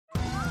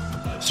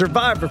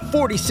Survivor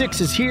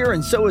 46 is here,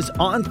 and so is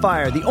On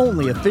Fire, the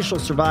only official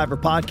Survivor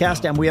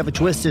podcast, and we have a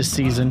twist this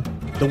season.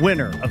 The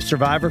winner of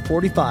Survivor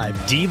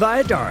 45, Dee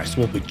Valladares,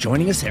 will be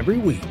joining us every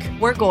week.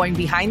 We're going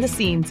behind the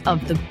scenes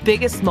of the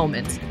biggest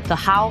moments, the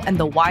how and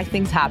the why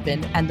things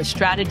happen, and the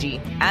strategy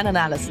and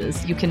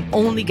analysis you can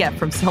only get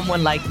from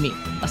someone like me,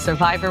 a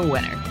Survivor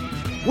winner.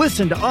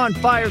 Listen to On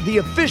Fire, the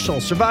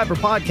official Survivor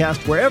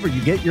podcast, wherever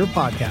you get your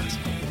podcast.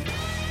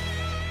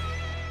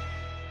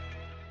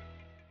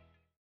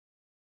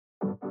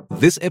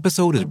 This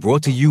episode is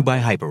brought to you by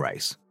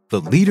Hyperice, the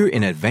leader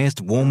in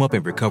advanced warm-up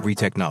and recovery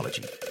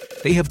technology.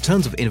 They have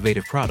tons of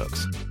innovative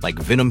products, like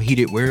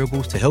Venom-heated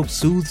wearables to help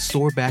soothe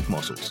sore back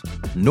muscles,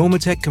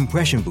 Normatec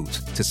compression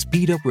boots to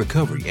speed up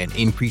recovery and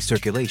increase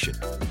circulation,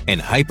 and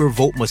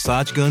Hypervolt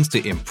massage guns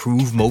to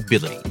improve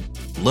mobility.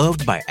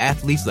 Loved by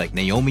athletes like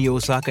Naomi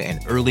Osaka and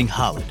Erling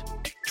Haaland.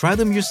 Try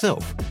them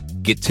yourself.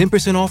 Get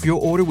 10% off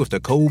your order with the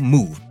code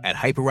MOVE at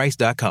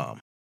Hyperice.com.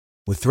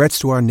 With threats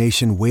to our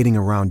nation waiting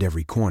around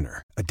every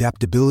corner,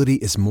 adaptability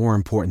is more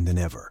important than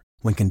ever.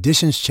 When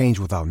conditions change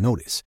without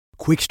notice,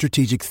 quick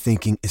strategic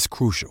thinking is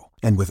crucial.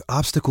 And with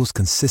obstacles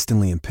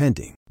consistently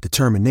impending,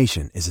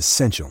 determination is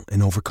essential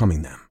in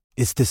overcoming them.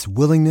 It's this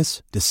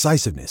willingness,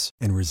 decisiveness,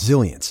 and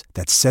resilience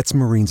that sets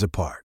Marines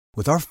apart.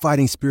 With our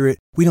fighting spirit,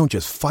 we don't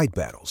just fight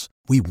battles,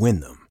 we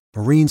win them.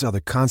 Marines are the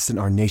constant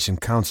our nation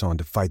counts on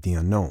to fight the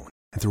unknown.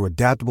 And through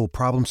adaptable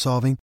problem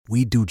solving,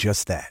 we do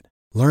just that.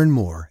 Learn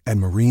more at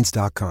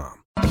marines.com.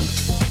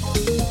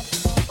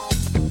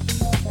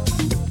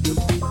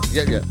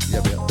 Yeah.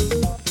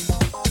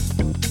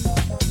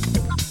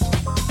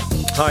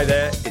 Hi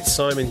there, it's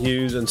Simon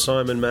Hughes and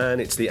Simon Mann.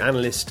 It's the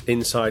Analyst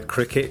Inside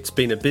Cricket. It's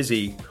been a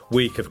busy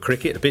week of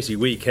cricket, a busy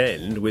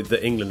weekend with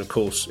England, of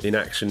course, in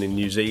action in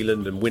New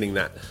Zealand and winning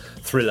that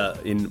thriller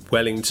in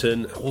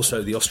Wellington.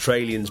 Also, the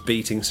Australians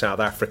beating South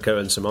Africa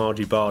and some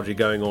argy-bargy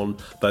going on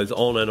both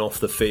on and off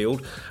the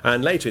field.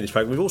 And later in this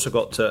programme, we've also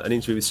got an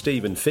interview with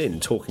Stephen Finn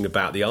talking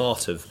about the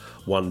art of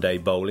one-day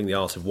bowling, the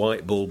art of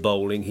white ball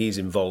bowling. He's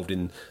involved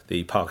in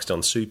the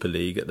Pakistan Super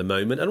League at the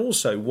moment, and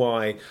also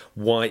why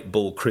white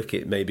ball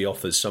cricket maybe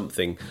offers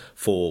something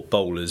for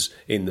bowlers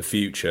in the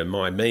future.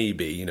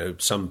 Maybe,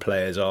 some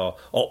players are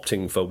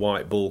opting for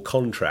white ball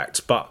contracts.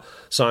 But,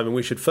 Simon,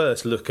 we should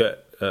first look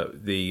at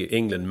the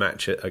England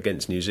match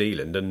against New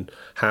Zealand and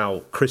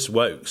how Chris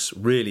Woakes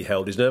really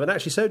held his nerve, and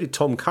actually so did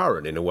Tom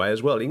Curran in a way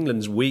as well.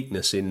 England's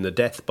weakness in the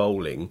death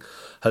bowling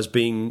has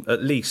been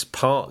at least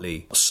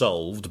partly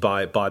solved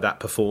by that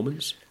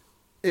performance.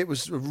 It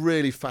was a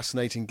really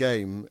fascinating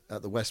game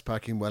at the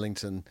Westpac in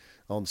Wellington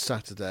on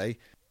Saturday.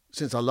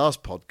 Since our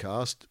last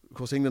podcast, of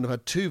course, England have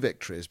had two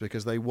victories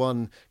because they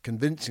won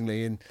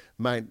convincingly in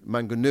Mount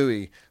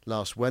Maunganui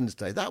last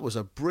Wednesday. That was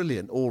a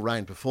brilliant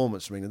all-round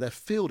performance from England. Their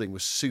fielding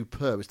was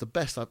superb. It's the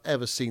best I've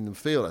ever seen them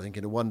field, I think,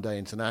 in a one-day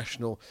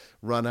international.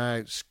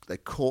 Run-outs, they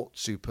caught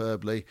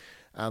superbly,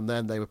 and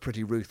then they were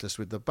pretty ruthless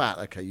with the bat.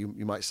 OK, you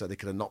might say they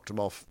could have knocked them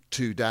off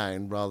 2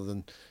 down rather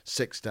than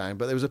 6 down,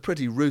 but there was a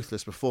pretty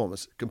ruthless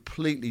performance.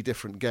 Completely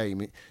different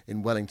game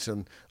in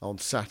Wellington on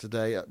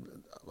Saturday. A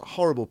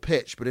horrible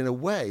pitch, but in a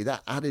way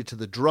that added to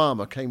the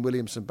drama. Kane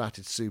Williamson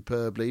batted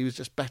superbly. He was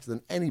just better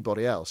than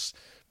anybody else,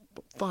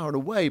 far and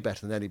away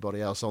better than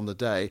anybody else on the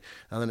day.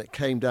 And then it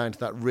came down to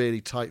that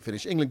really tight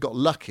finish. England got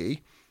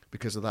lucky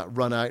because of that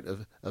run out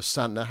of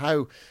Santner.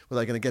 How were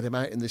they going to get him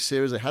out in this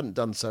series? They hadn't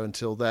done so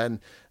until then.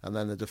 And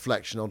then the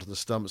deflection onto the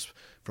stumps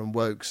from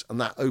Woakes,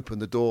 and that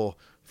opened the door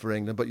for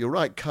England. But you're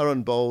right,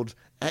 Curran bowled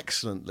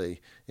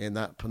excellently in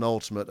that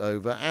penultimate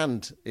over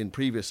and in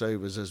previous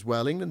overs as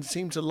well. England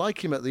seemed to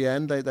like him at the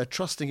end. They're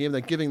trusting him. They're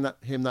giving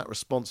him that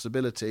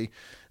responsibility.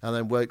 And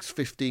then Woakes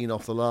 15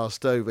 off the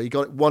last over. He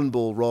got one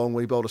ball wrong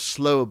when he bowled a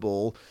slower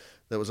ball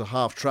that was a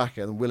half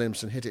tracker, and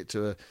Williamson hit it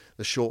to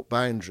the short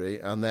boundary,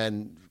 and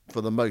then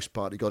for the most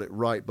part he got it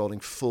right,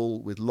 bowling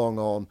full with long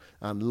on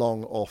and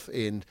long off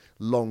in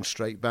long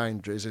straight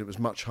boundaries, and it was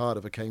much harder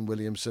for Kane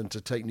Williamson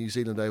to take New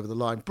Zealand over the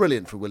line.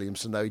 Brilliant for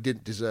Williamson, though. He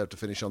didn't deserve to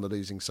finish on the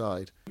losing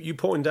side. You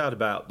pointed out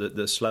about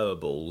the slower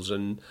balls,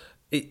 and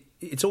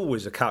it's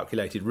always a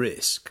calculated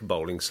risk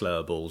bowling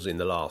slower balls in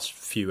the last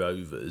few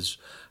overs,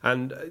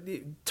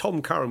 and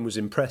Tom Curran was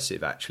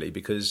impressive actually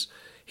because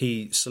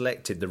he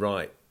selected the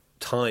right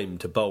time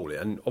to bowl it,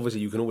 and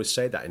obviously you can always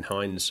say that in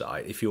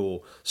hindsight. If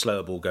your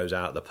slower ball goes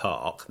out of the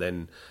park,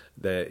 then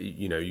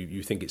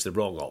you think it's the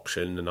wrong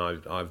option, and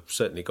I've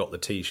certainly got the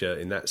t-shirt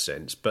in that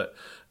sense. But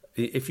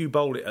if you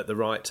bowl it at the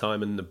right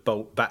time and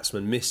the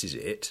batsman misses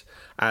it,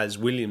 as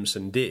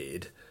Williamson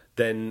did,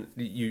 then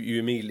you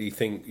immediately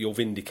think you're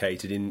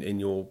vindicated in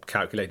your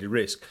calculated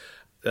risk.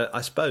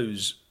 I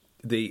suppose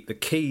the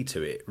key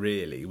to it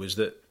really was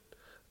that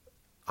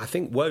I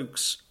think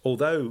Woakes,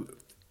 although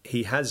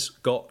he has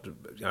got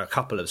a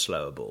couple of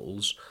slower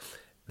balls,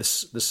 the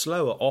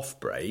slower off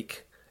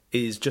break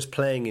is just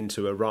playing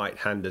into a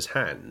right-hander's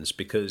hands,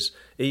 because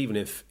even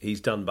if he's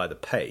done by the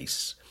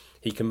pace,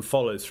 he can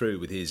follow through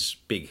with his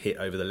big hit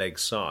over the leg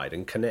side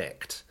and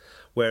connect.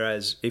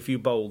 Whereas if you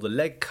bowl the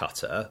leg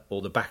cutter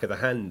or the back of the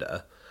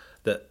hander,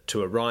 that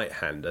to a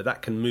right-hander,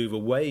 that can move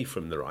away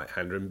from the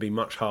right-hander and be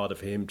much harder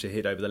for him to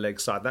hit over the leg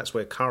side. That's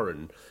where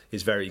Curran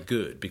is very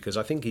good, because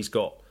I think he's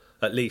got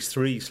at least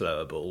 3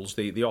 slower balls,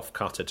 the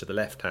off-cutter to the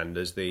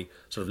left-handers, the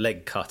sort of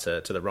leg cutter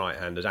to the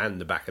right-handers,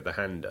 and the back of the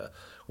hander.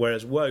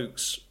 Whereas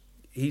Woakes,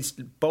 he's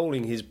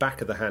bowling his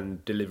back of the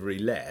hand delivery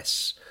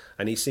less,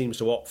 and he seems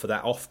to opt for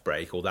that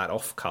off-break or that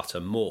off-cutter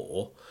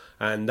more,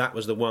 and that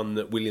was the one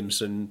that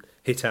Williamson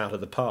hit out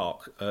of the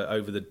park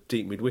over the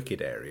deep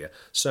mid-wicket area.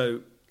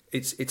 So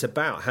it's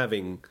about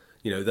having,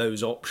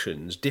 those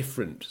options,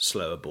 different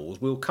slower balls.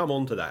 We'll come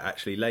on to that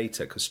actually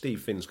later, because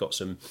Steve Finn's got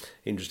some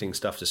interesting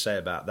stuff to say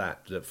about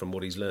that from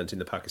what he's learnt in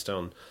the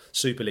Pakistan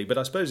Super League. But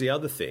I suppose the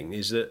other thing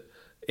is that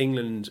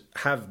England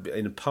have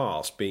in the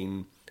past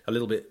been a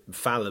little bit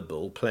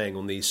fallible playing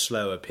on these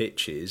slower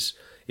pitches.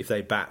 If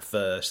they bat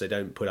first, they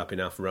don't put up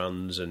enough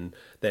runs, and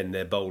then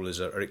their bowlers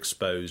are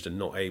exposed and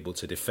not able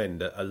to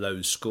defend a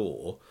low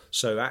score.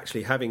 So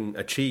actually having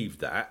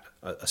achieved that,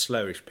 a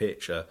slowish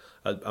pitch,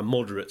 a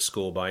moderate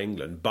score by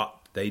England, but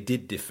they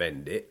did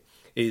defend it,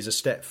 is a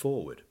step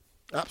forward.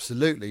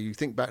 Absolutely. You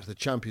think back to the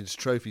Champions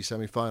Trophy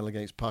semi-final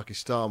against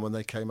Pakistan when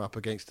they came up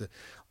against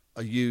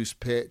a used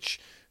pitch.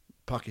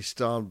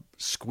 Pakistan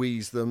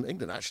squeezed them.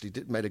 England actually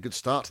made a good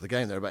start to the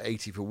game. They were about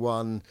 80 for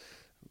 1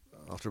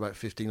 after about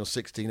 15 or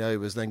 16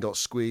 overs, then got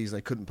squeezed and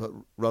they couldn't put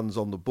runs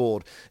on the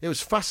board. It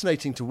was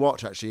fascinating to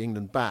watch, actually,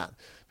 England bat,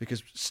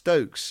 because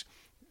Stokes,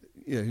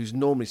 who's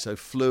normally so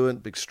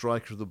fluent, big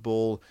striker of the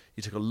ball,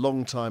 he took a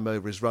long time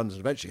over his runs and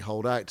eventually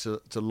holed out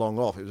to long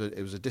off.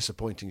 It was a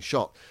disappointing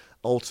shot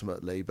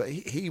ultimately, but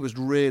he was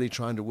really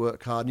trying to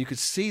work hard, and you could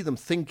see them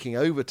thinking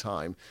over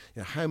time,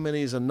 how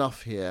many is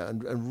enough here,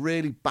 and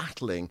really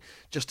battling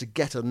just to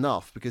get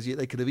enough, because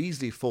they could have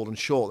easily fallen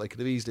short. They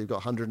could have easily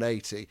got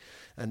 180,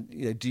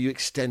 and do you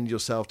extend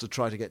yourself to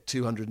try to get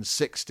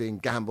 260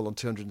 and gamble on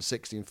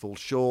 260 and fall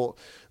short,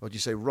 or do you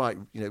say, right,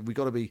 we've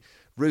got to be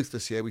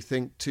ruthless here, we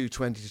think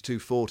 220 to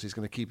 240 is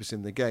going to keep us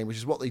in the game, which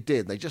is what they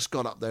did. They just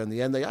got up there in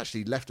the end. They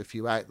actually left a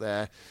few out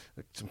there,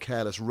 some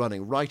careless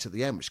running right at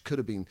the end, which could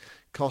have been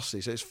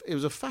costly. So it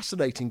was a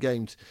fascinating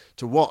game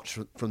to watch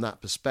from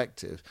that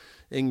perspective.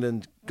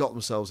 England got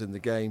themselves in the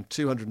game,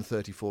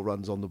 234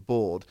 runs on the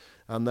board,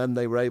 and then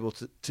they were able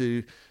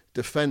to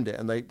defend it.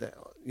 And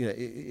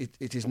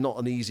it is not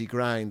an easy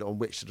ground on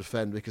which to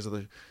defend because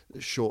of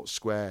the short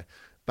square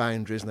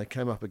boundaries, and they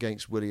came up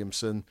against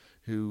Williamson,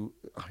 who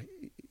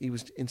he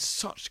was in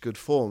such good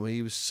form.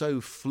 He was so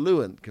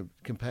fluent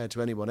compared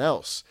to anyone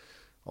else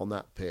on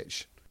that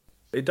pitch.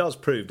 It does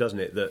prove, doesn't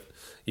it, that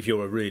if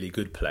you're a really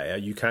good player,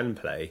 you can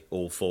play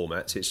all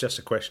formats. It's just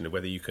a question of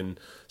whether you can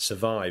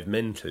survive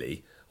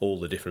mentally all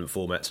the different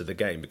formats of the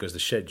game, because the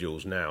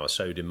schedules now are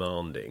so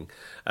demanding.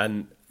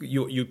 And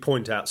you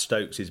point out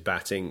Stokes'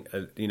 batting,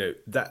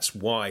 that's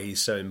why he's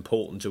so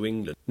important to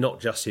England. Not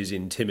just his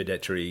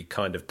intimidatory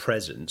kind of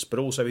presence, but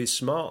also his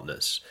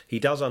smartness. He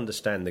does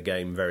understand the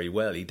game very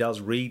well. He does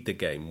read the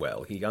game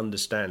well. He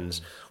understands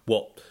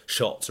what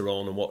shots are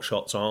on and what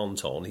shots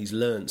aren't on. He's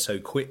learnt so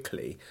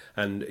quickly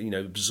and,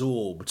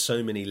 absorbed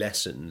so many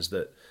lessons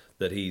that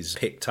he's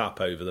picked up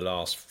over the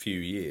last few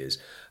years.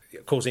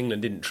 Of course,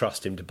 England didn't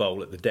trust him to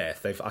bowl at the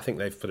death. I think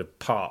they've sort of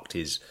parked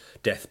his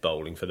death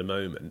bowling for the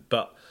moment.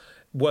 But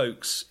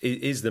Woakes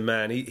is the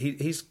man.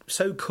 He's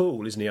so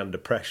cool, isn't he, under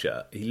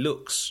pressure? He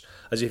looks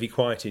as if he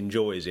quite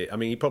enjoys it. I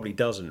mean, he probably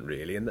doesn't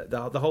really. And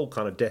the whole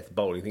kind of death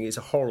bowling thing, it's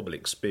a horrible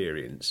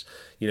experience.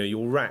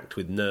 You're racked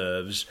with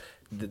nerves.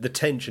 The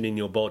tension in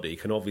your body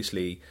can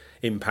obviously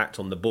impact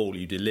on the ball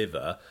you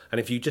deliver.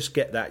 And if you just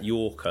get that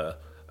Yorker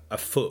a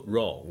foot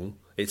wrong,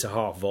 it's a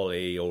half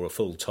volley or a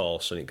full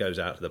toss and it goes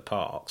out to the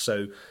park.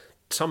 So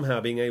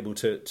somehow being able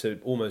to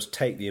almost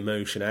take the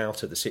emotion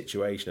out of the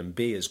situation and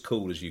be as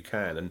cool as you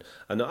can,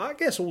 and I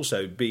guess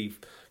also be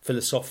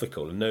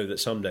philosophical and know that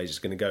some days it's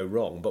going to go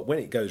wrong, but when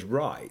it goes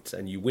right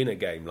and you win a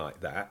game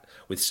like that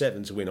with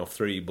 7 to win off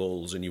 3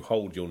 balls and you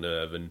hold your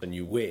nerve and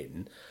you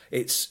win,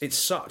 it's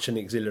such an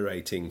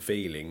exhilarating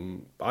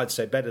feeling. I'd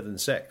say better than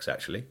sex,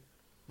 actually.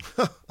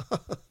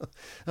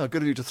 Good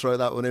of you to throw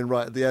that one in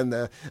right at the end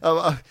there.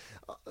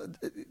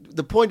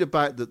 The point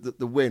about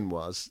the win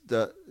was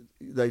that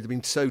they'd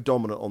been so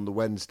dominant on the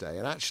Wednesday,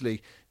 and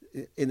actually,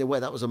 in a way,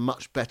 that was a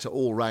much better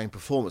all-round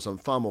performance, a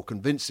far more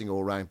convincing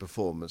all-round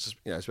performance,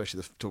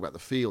 especially talk about the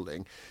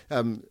fielding.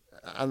 And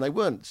they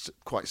weren't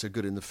quite so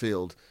good in the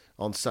field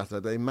on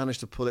Saturday. They managed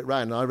to pull it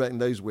round, and I reckon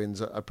those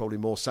wins are probably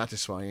more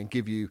satisfying and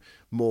give you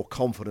more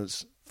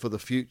confidence for the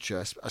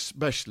future,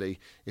 especially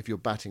if you're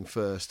batting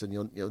first and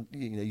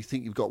you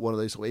think you've got one of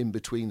those sort of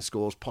in-between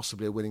scores,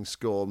 possibly a winning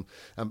score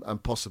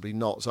and possibly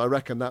not. So I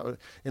reckon that,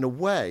 in a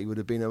way, would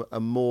have been a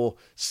more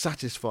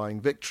satisfying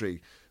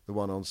victory, the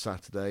one on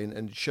Saturday,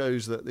 and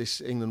shows that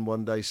this England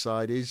one-day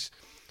side is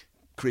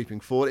creeping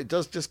forward. It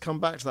does just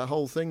come back to that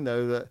whole thing,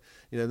 though, that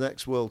the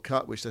next World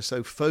Cup, which they're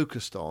so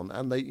focused on,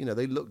 and they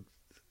look.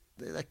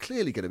 They're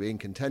clearly going to be in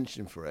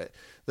contention for it,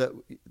 that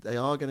they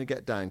are going to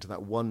get down to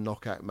that one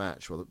knockout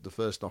match, well, the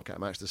first knockout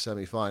match, the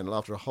semi-final,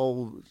 after a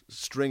whole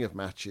string of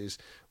matches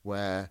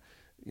where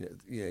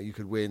you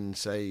could win,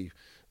 say,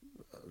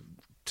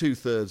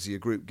 2/3 of your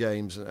group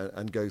games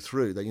and go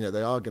through, there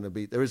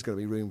is going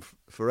to be room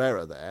for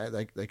error there.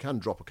 They can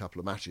drop a couple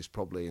of matches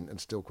probably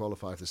and still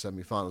qualify for the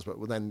semi-finals.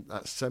 But then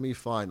that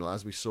semi-final,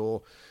 as we saw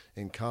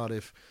in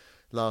Cardiff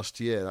last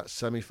year, that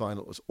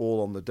semi-final was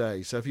all on the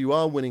day. So if you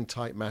are winning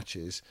tight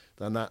matches,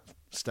 then that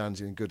stands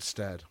you in good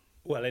stead.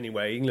 Well,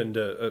 anyway, England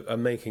are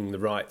making the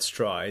right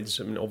strides.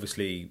 I mean,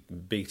 obviously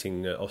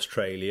beating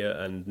Australia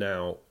and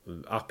now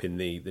up in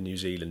the New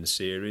Zealand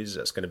series.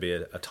 That's going to be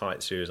a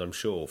tight series, I'm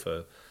sure,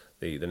 for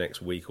the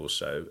next week or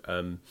so.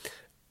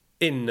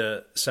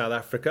 In South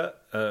Africa,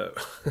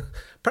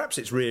 perhaps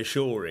it's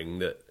reassuring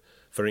that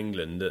for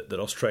England that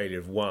Australia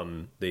have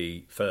won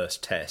the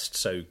first test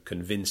so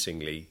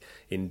convincingly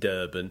in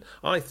Durban.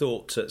 I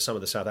thought some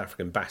of the South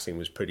African batting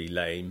was pretty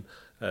lame.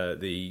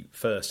 The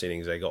first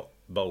innings they got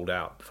bowled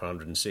out for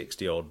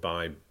 160 odd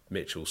by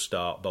Mitchell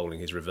Starc bowling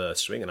his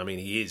reverse swing, and I mean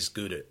he is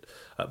good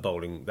at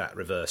bowling that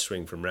reverse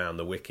swing from round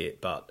the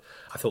wicket, but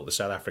I thought the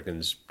South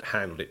Africans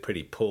handled it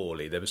pretty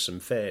poorly. There was some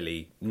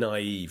fairly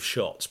naive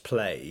shots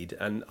played,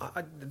 and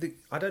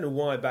I don't know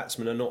why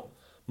batsmen are not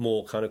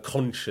more kind of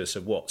conscious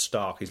of what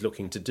Starc is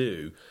looking to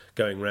do,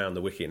 going round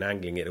the wicket and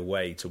angling it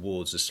away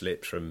towards the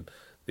slips from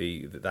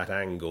that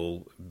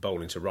angle,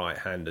 bowling to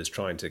right-handers,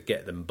 trying to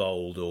get them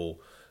bowled or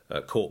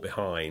caught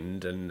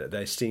behind, and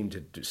they seem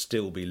to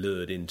still be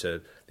lured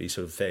into these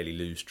sort of fairly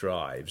loose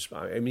drives.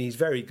 I mean, he's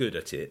very good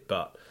at it,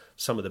 but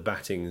some of the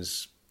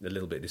batting's a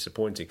little bit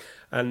disappointing.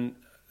 And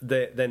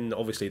then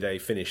obviously they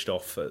finished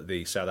off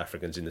the South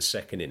Africans in the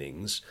second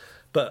innings,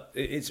 but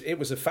it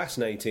was a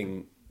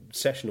fascinating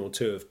session or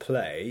two of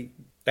play.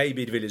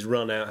 A.B. de Villiers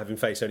run out having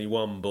faced only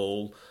one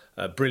ball,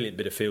 a brilliant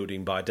bit of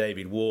fielding by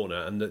David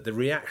Warner, and the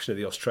reaction of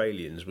the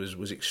Australians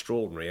was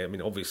extraordinary. I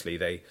mean, obviously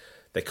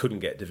they couldn't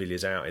get de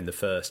Villiers out in the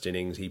first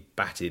innings. He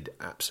batted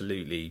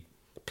absolutely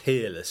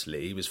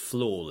peerlessly. He was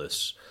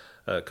flawless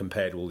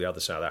compared to all the other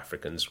South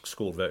Africans,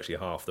 scored virtually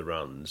half the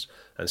runs.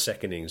 And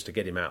second innings, to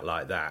get him out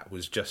like that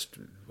was just,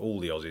 all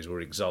the Aussies were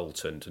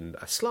exultant and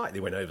slightly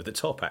went over the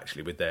top,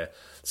 actually, with their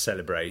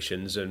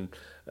celebrations. And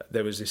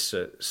there was this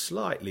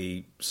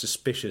slightly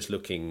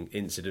suspicious-looking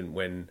incident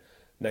when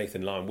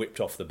Nathan Lyon whipped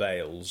off the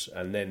bails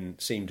and then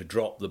seemed to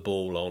drop the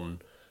ball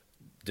on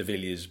de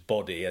Villiers'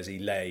 body as he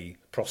lay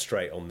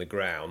prostrate on the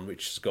ground,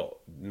 which has got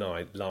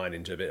Lyon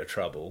into a bit of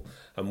trouble.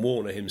 And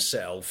Warner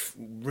himself,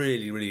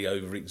 really, really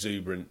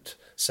over-exuberant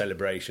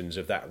celebrations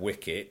of that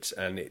wicket,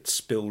 and it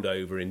spilled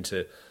over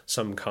into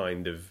some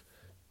kind of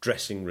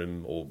dressing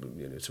room or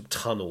sort of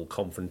tunnel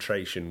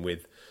confrontation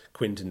with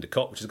Quinton de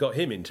Kock, which has got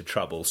him into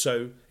trouble.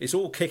 So it's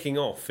all kicking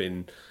off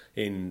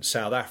in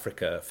South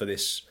Africa for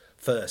this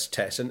first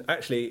test. And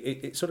actually,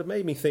 it sort of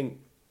made me think.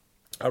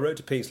 I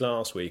wrote a piece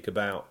last week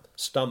about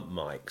stump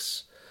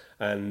mics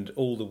and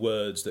all the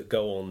words that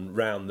go on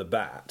round the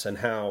bat and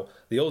how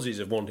the Aussies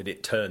have wanted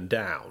it turned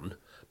down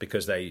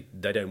because they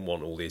don't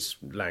want all this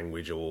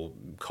language or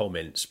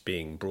comments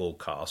being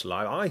broadcast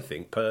live. I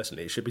think,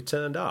 personally, it should be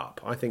turned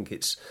up. I think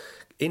it's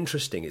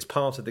interesting. It's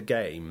part of the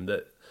game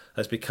that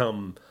has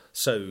become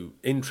so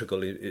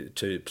integral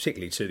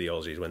particularly to the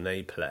Aussies when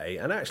they play.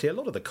 And actually, a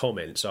lot of the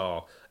comments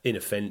are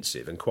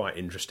inoffensive and quite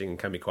interesting and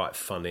can be quite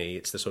funny.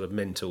 It's the sort of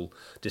mental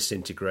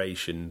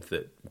disintegration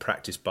that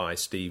practiced by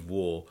Steve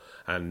Waugh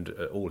and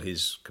all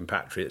his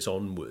compatriots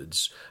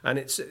onwards. And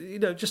it's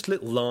just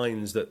little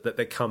lines that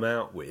they come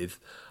out with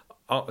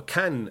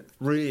can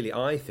really,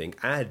 I think,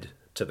 add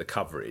to the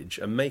coverage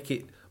and make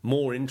it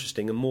more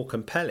interesting and more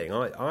compelling.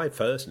 I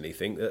personally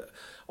think that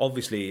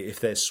obviously if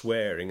there's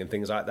swearing and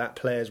things like that,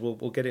 players will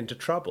get into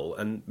trouble,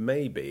 and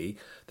maybe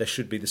there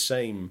should be the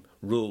same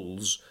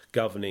rules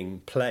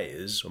governing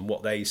players and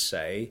what they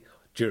say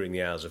during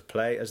the hours of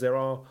play as there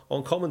are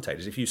on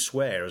commentators. If you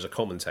swear as a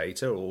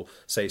commentator or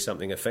say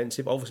something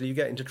offensive, obviously you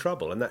get into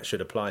trouble, and that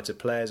should apply to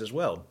players as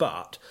well.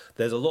 But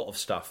there's a lot of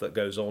stuff that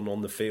goes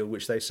on the field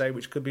which they say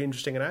which could be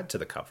interesting and add to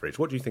the coverage.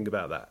 What do you think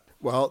about that?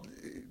 Well,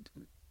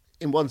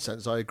 in one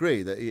sense, I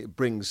agree that it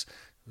brings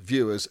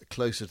viewers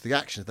closer to the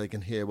action if they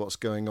can hear what's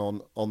going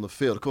on the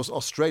field. Of course,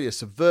 Australia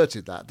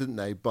subverted that, didn't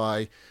they,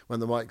 by when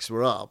the mics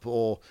were up,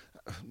 or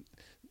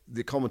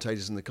the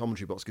commentators in the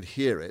commentary box could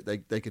hear it.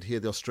 They could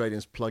hear the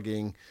Australians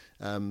plugging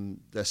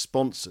their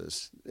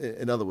sponsors.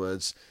 In other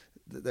words,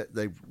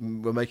 they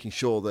were making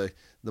sure the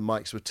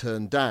mics were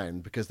turned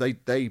down because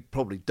they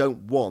probably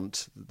don't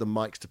want the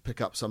mics to pick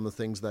up some of the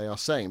things they are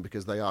saying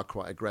because they are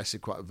quite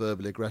aggressive, quite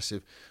verbally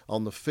aggressive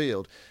on the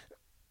field.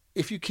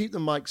 If you keep the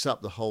mics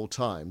up the whole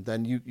time,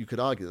 then you could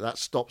argue that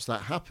stops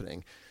that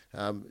happening.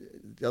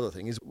 The other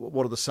thing is,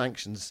 what are the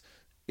sanctions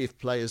if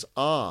players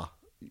are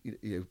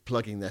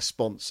plugging their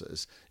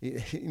sponsors? The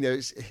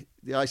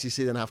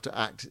ICC then have to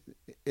act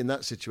in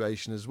that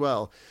situation as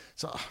well.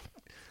 So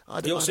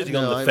you're sitting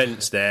on the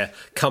fence there.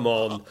 Come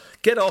on,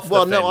 get off the fence.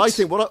 Well, no, I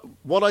think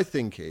what I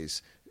think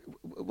is,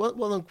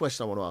 one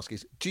question I want to ask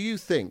is, do you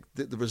think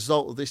that the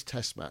result of this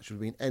test match would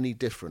have been any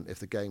different if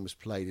the game was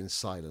played in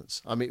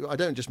silence? I mean, I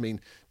don't just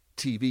mean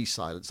TV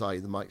silence, i.e.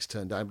 the mic's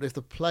turned down, but if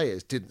the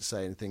players didn't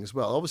say anything as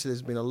well, obviously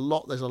there's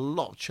a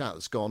lot of chat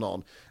that's gone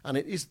on, and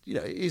it is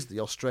the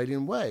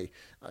Australian way.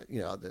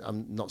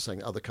 I'm not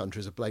saying other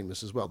countries are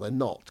blameless as well. They're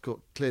not.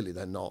 Clearly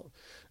they're not.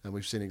 And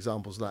we've seen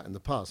examples of that in the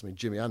past. I mean,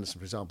 Jimmy Anderson,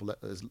 for example,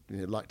 has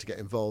liked to get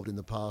involved in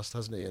the past,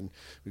 hasn't he? And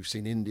we've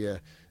seen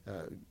India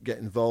get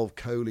involved,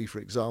 Kohli, for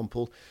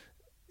example.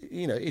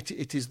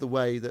 It is the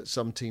way that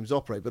some teams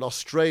operate. But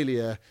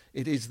Australia,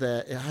 it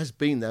has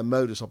been their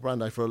modus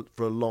operandi for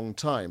a long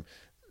time.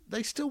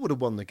 They still would have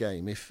won the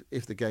game if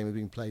the game had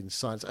been played in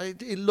silence.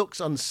 It looks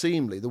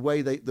unseemly the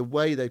way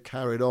they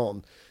carried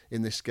on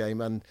in this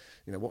game, and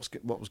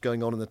what was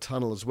going on in the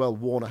tunnel as well.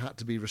 Warner had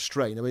to be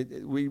restrained. I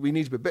mean, we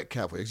need to be a bit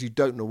careful because you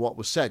don't know what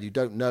was said. You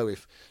don't know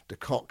if de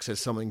Kock said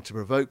something to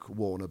provoke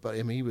Warner, but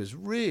I mean, he was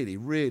really,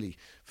 really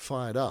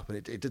fired up, and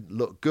it didn't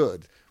look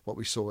good what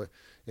we saw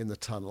in the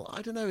tunnel.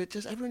 I don't know.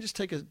 Everyone just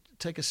take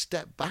a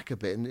step back a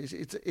bit, and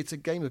it's a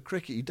game of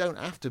cricket. You don't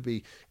have to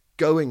be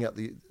going at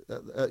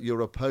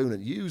your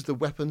opponent. Use the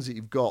weapons that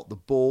you've got, the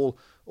ball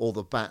or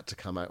the bat, to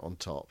come out on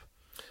top.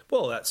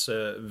 Well, that's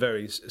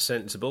very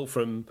sensible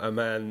from a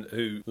man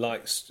who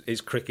likes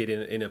his cricket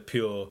in a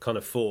pure kind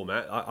of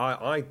format.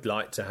 I'd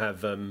like to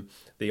have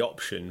the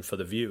option for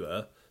the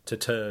viewer to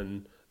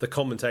turn the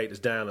commentators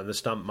down and the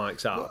stump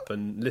mics up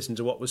and listen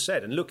to what was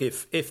said. And look,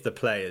 if the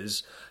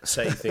players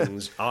say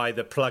things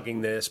either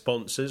plugging their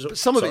sponsors... But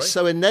some of it's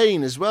so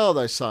inane as well,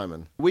 though,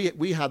 Simon.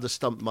 We had the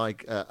stump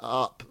mic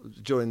up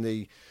during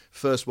the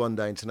first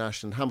one-day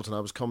international in Hamilton. I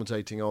was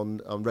commentating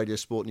on Radio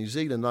Sport New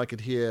Zealand, and I could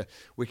hear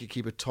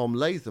wicketkeeper Tom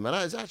Latham, and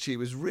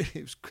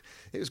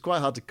it was quite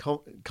hard to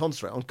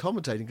concentrate on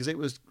commentating because it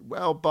was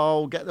well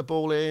bowled, get the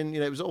ball in,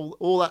 it was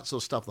all that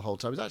sort of stuff the whole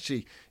time.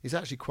 It's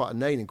actually quite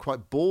inane and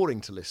quite boring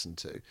to listen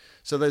to.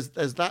 So there's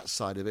that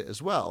side of it as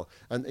well,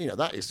 and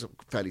that is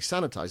fairly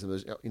sanitised.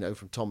 There was,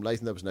 from Tom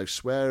Latham, there was no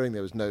swearing,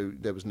 there was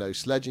no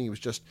sledging. He was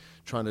just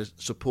trying to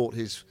support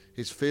his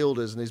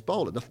fielders and his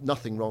bowler.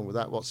 Nothing wrong with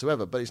that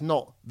whatsoever, but it's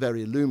not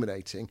very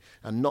illuminating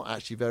and not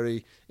actually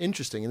very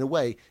interesting. In a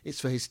way, it's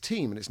for his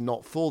team and it's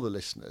not for the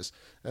listeners.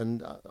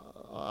 And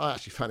I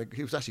actually found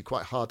it was actually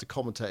quite hard to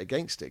commentate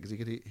against it because you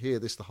could hear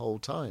this the whole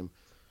time.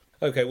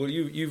 OK, well,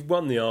 you've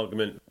won the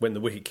argument when the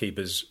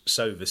wicketkeeper's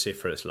so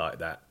vociferous like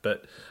that.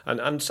 But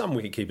and some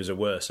wicketkeepers are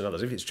worse than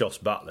others. If it's Jos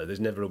Buttler, there's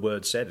never a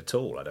word said at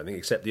all, I don't think,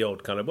 except the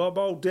odd kind of,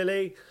 well,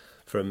 Dilly,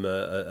 from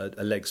a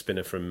leg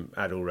spinner from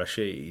Adil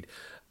Rashid.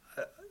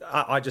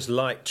 I just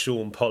liked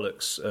Sean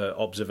Pollock's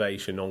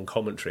observation on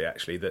commentary,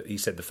 actually, that he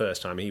said the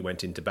first time he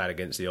went into bat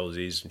against the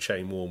Aussies and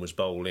Shane Warne was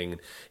bowling,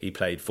 and he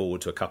played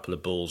forward to a couple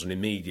of balls, and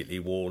immediately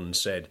Warne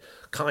said,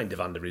 kind of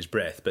under his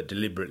breath, but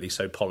deliberately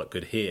so Pollock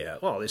could hear,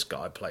 well, this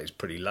guy plays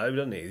pretty low,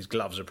 doesn't he? His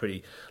gloves are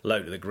pretty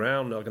low to the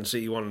ground. I can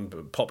see one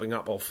popping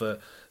up off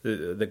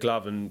the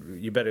glove,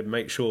 and you better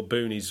make sure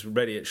Booney's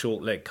ready at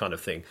short leg, kind of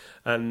thing.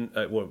 And,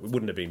 well, it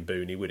wouldn't have been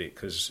Booney, would it?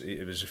 Because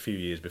it was a few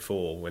years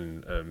before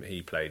when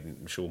he played,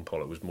 and Sean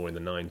Pollock was more in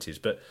the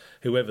 90s, but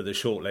whoever the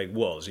short leg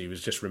was, he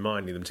was just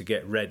reminding them to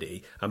get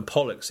ready. And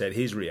Pollock said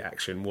his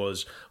reaction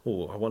was,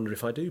 I wonder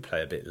if I do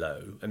play a bit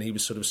low, and he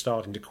was sort of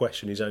starting to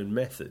question his own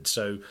method.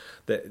 So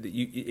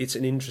it's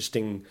an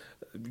interesting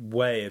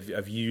way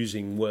of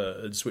using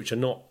words which are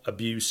not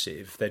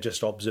abusive, they're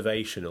just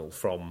observational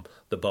from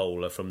the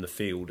bowler, from the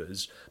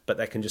fielders, but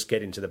they can just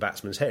get into the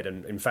batsman's head.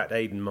 And in fact,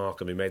 Aidan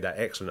Markham, who made that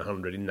excellent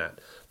 100 in that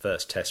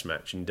first test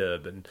match in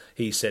Durban,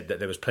 he said that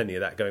there was plenty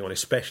of that going on,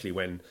 especially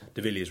when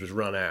de Villiers was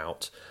run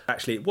out.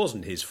 Actually, it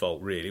wasn't his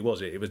fault, really,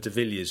 was it? It was de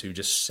Villiers who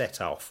just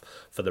set off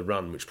for the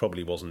run, which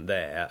probably wasn't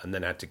there, and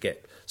then had to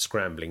get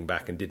scrambling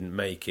back and didn't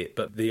make it.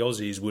 But the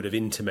Aussies would have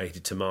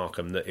intimated to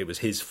Markham that it was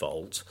his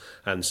fault,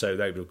 and so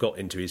they would have got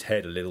into his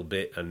head a little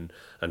bit and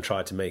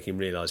tried to make him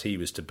realise he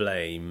was to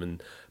blame.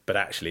 But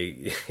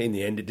actually, in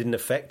the end, it didn't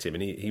affect him,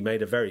 and he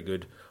made a very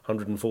good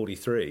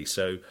 143.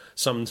 So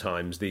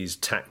sometimes these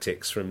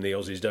tactics from the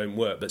Aussies don't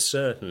work, but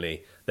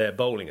certainly their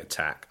bowling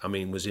attack,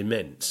 was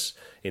immense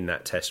in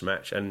that Test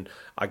match. And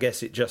I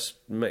guess it just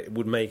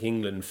would make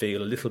England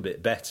feel a little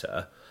bit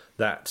better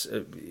that,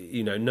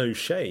 no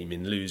shame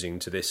in losing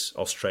to this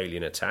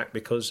Australian attack,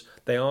 because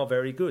they are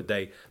very good.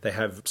 They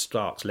have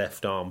Stark's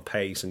left arm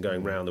pace and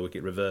going round the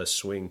wicket, reverse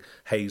swing,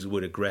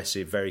 Hazelwood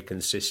aggressive, very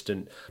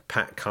consistent,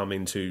 Pat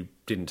Cummins, who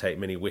didn't take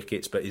many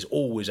wickets but is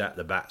always at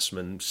the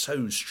batsman,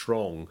 so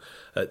strong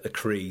at the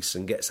crease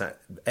and gets that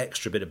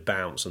extra bit of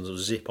bounce and sort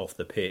of zip off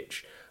the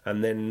pitch,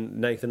 and then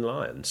Nathan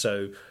Lyon.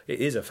 So it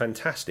is a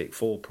fantastic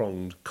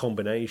four-pronged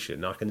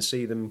combination. I can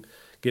see them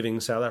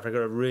giving South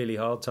Africa a really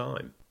hard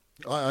time.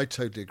 I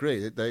totally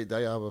agree.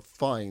 They have a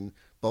fine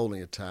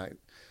bowling attack.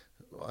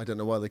 I don't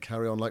know why they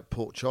carry on like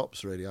pork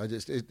chops, really.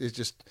 It's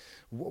just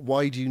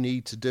why do you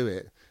need to do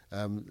it?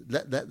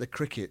 Let the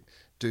cricket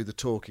do the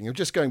talking. I'm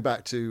just going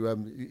back to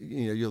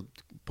your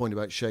point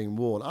about Shane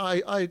Warne.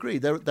 I agree.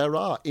 There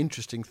are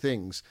interesting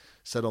things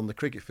said on the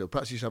cricket field.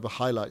 Perhaps you should have a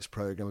highlights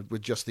programme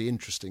with just the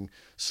interesting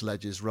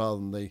sledges rather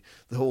than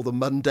all the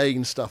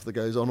mundane stuff that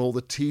goes on, all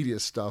the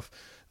tedious stuff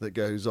that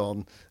goes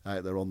on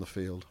out there on the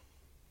field.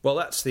 Well,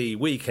 that's the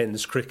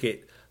weekend's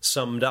cricket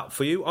summed up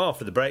for you.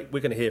 After the break, we're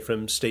going to hear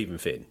from Stephen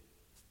Finn.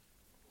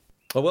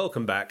 Well,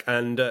 welcome back.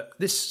 And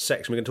this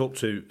section, we're going to talk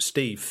to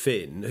Steve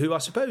Finn, who I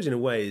suppose in a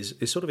way is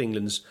sort of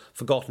England's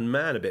forgotten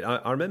man a bit.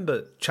 I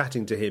remember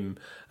chatting to him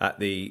at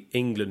the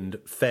England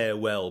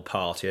farewell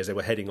party as they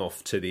were heading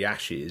off to the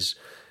Ashes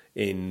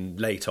in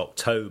late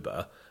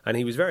October, and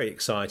he was very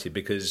excited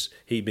because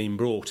he'd been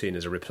brought in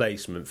as a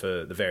replacement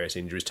for the various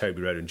injuries.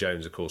 Toby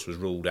Roden-Jones, of course, was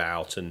ruled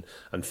out, and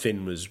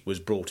Finn was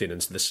brought in, and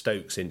the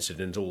Stokes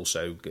incident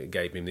also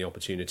gave him the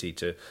opportunity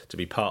to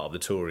be part of the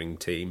touring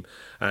team.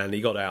 And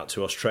he got out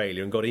to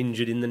Australia and got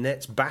injured in the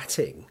nets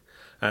batting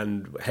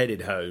and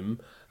headed home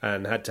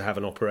and had to have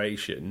an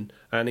operation,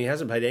 and he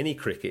hasn't played any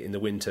cricket in the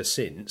winter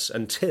since,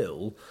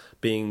 until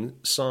being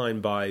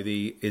signed by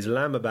the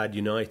Islamabad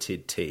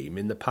United team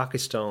in the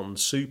Pakistan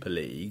Super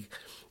League,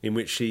 in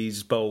which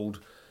he's bowled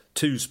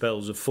 2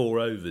 spells of 4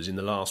 overs in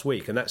the last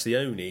week, and that's the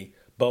only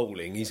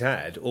bowling he's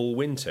had all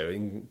winter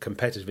in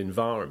competitive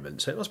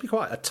environments. So it must be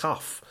quite a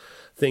tough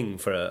thing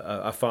for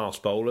a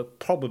fast bowler,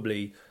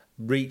 probably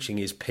reaching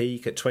his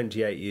peak at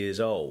 28 years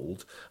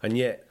old, and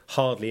yet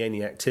hardly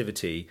any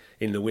activity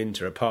in the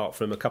winter apart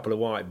from a couple of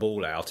white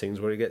ball outings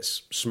where he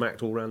gets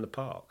smacked all round the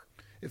park.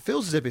 It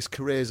feels as if his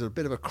career is a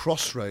bit of a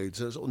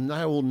crossroads, as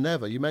now or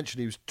never. You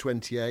mentioned he was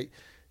 28.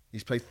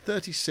 He's played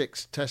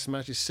 36 Test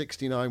matches,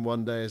 69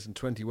 one-dayers and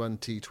 21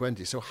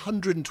 T20s, so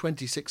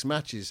 126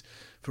 matches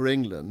for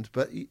England,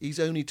 but he's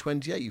only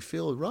 28. You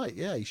feel right,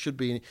 yeah, he should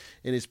be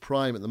in his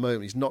prime at the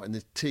moment. He's not in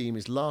the team.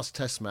 His last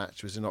Test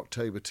match was in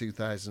October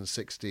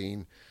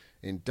 2016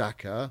 in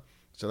Dhaka,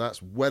 so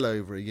that's well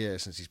over a year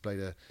since he's played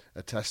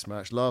a Test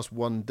match. Last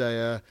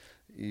one-dayer,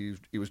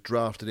 he was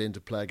drafted in to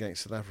play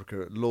against South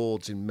Africa at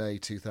Lords in May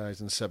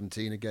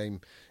 2017, a game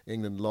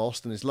England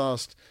lost, and his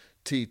last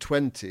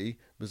T20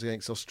 was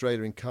against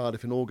Australia in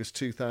Cardiff in August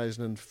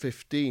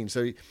 2015.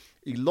 So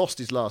he lost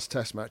his last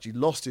Test match, he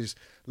lost his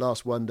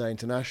last one-day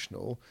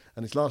international,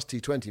 and his last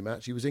T20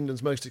 match, he was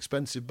England's most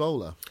expensive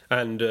bowler.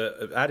 And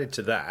added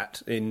to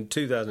that, in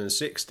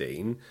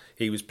 2016,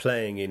 he was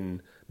playing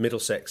in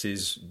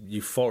Middlesex's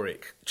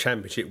euphoric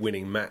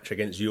championship-winning match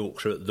against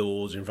Yorkshire at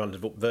Lords in front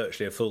of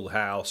virtually a full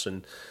house,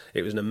 and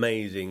it was an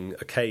amazing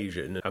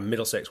occasion, and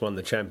Middlesex won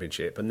the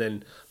championship, and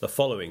then the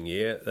following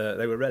year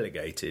they were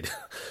relegated.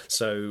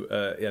 So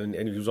and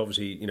he was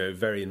obviously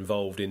very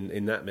involved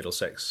in that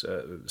Middlesex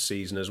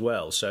season as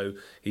well. So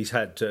he's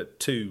had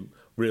 2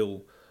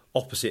 real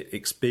opposite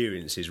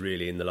experiences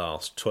really in the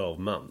last 12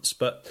 months.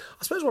 But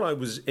I suppose what I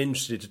was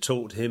interested to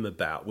talk to him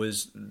about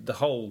was the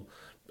whole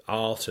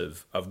art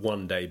of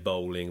one-day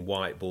bowling,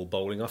 white ball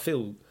bowling. I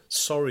feel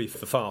sorry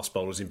for fast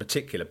bowlers in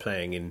particular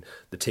playing in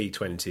the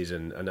T20s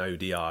and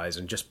ODIs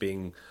and just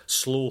being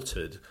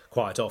slaughtered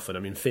quite often. I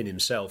mean, Finn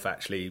himself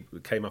actually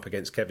came up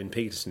against Kevin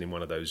Peterson in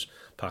one of those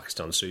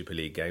Pakistan Super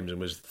League games and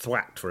was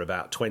thwacked for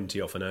about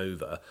 20 off and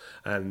over.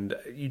 And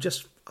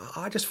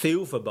I just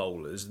feel for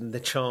bowlers, and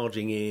they're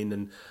charging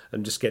in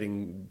and just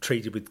getting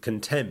treated with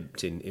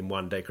contempt in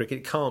one-day cricket.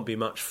 It can't be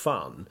much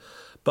fun.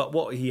 But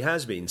what he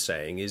has been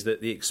saying is that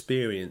the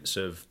experience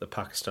of the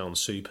Pakistan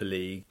Super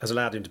League has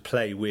allowed him to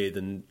play with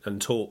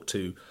and talk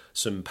to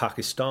some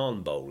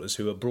Pakistan bowlers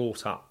who are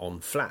brought up on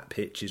flat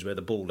pitches where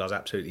the ball does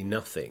absolutely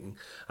nothing,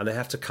 and they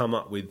have to come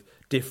up with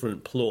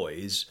different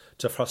ploys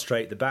to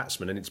frustrate the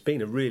batsman, and it's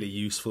been a really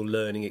useful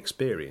learning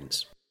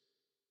experience.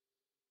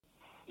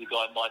 There's a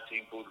guy in my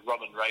team called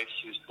Raman Race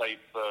who's played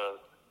for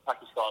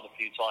Pakistan a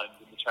few times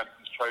in the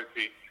Champions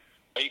Trophy.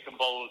 He can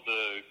bowl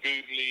the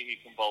googly, he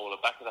can bowl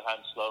a back-of-the-hand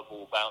slow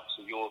ball bounce,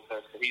 a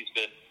Yorker, so he's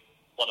been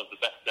one of the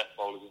best death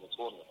bowlers in the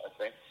tournament, I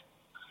think.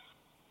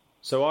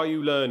 So are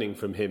you learning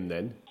from him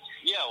then?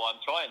 Yeah, well,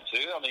 I'm trying to.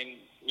 I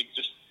mean,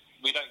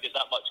 we don't get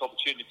that much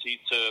opportunity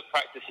to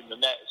practice in the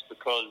nets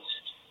because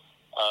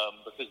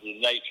of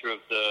the nature of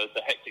the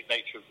hectic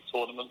nature of the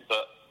tournament,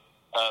 but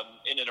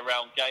in and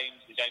around games,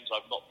 the games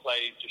I've not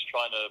played, just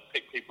trying to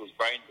pick people's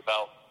brains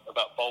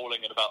about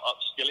bowling and about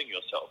upskilling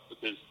yourself,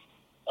 because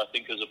I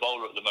think as a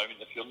bowler at the moment,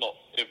 if you're not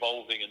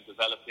evolving and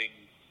developing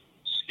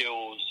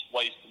skills,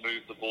 ways to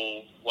move the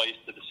ball, ways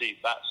to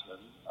deceive batsmen,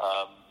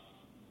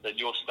 then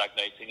you're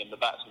stagnating. And the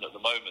batsmen at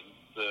the moment,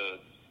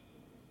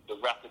 the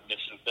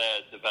rapidness of their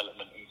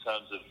development in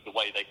terms of the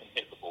way they can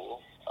hit the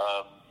ball,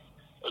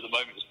 at the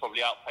moment is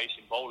probably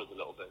outpacing bowlers a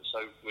little bit.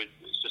 So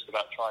it's just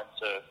about trying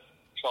to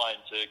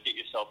get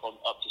yourself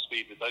up to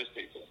speed with those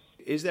people.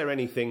 Is there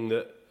anything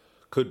that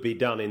could be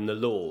done in the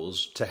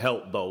laws to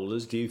help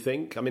bowlers, do you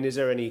think? I mean, is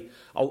there any...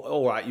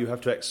 all right, you have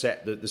to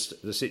accept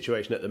the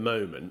situation at the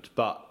moment,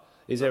 but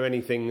is there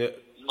anything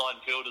that... 9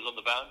 fielders on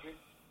the boundary?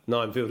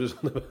 9 fielders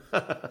on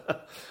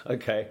the...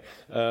 OK.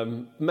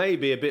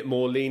 Maybe a bit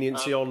more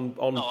leniency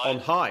on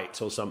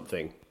height or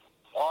something.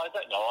 I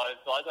don't know. I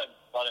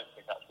don't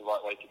think that's the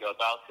right way to go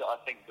about it. I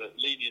think that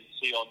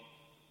leniency on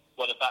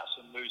when a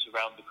batsman moves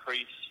around the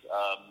crease,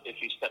 if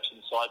he steps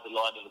inside the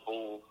line of the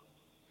ball,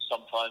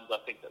 sometimes I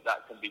think that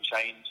can be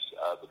changed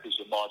because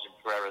your margin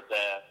for error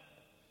there,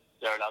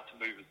 they're allowed to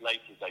move as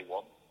late as they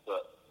want,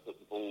 but the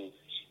ball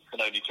can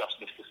only just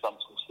miss the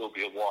stumps and still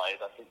be a wide.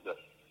 I think that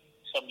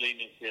some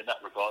leniency in that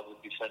regard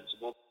would be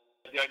sensible.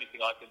 The only thing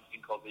I can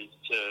think of is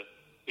to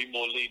be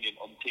more lenient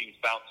on teams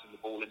bouncing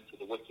the ball into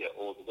the wicket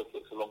or the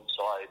wickets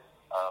alongside,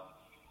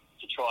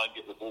 to try and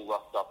get the ball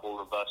roughed up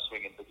or reverse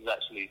swinging, because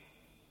actually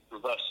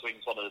reverse swing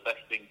is one of the best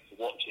things to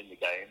watch in the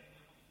game.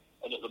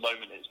 And at the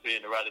moment it's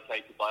being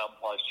eradicated by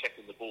umpires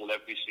checking the ball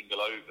every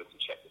single over to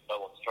check that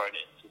no one's thrown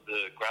it into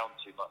the ground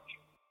too much.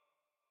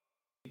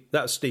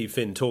 That's Steve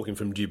Finn talking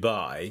from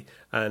Dubai,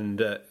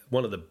 and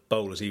one of the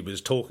bowlers he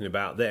was talking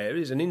about there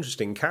is an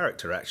interesting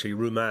character, actually,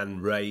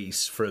 Ruman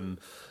Reis from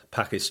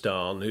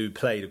Pakistan, who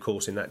played, of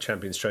course, in that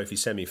Champions Trophy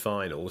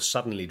semi-final,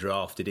 suddenly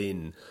drafted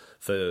in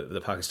for the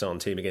Pakistan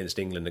team against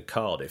England at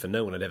Cardiff, and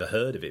no one had ever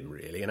heard of him,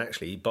 really, and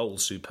actually he bowled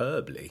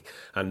superbly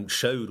and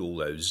showed all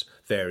those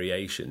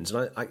variations.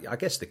 And I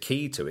guess the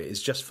key to it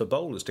is just for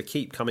bowlers to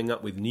keep coming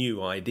up with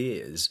new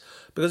ideas,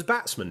 because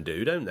batsmen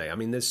do, don't they? I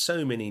mean, there's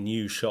so many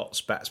new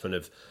shots batsmen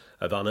have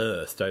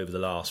unearthed over the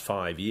last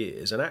 5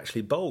 years, and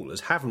actually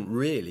bowlers haven't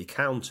really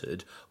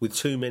countered with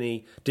too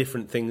many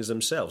different things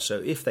themselves.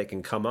 So if they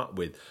can come up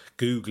with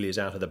googlies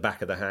out of the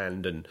back of the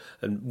hand and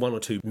one or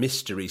two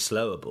mystery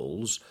slower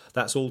balls,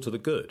 that's all to the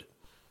good.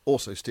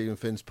 Also, Stephen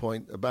Finn's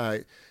point about,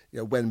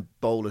 when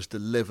bowlers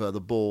deliver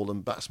the ball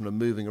and batsmen are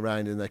moving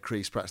around in their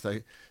crease, perhaps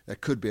there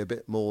could be a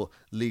bit more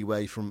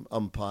leeway from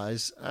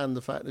umpires, and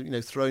the fact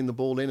that, throwing the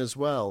ball in as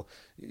well.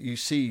 You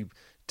see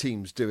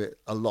teams do it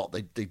a lot.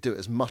 They do it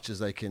as much as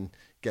they can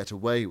get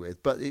away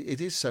with, but it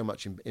is so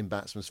much in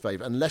batsmen's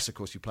favour, unless of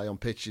course you play on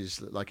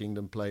pitches like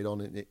England played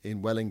on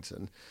in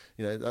Wellington.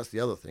 That's the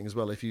other thing as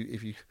well. If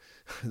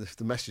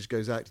the message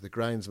goes out to the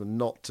groundsman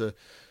not to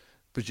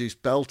produce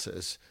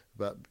belters,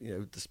 but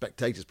the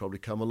spectators probably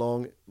come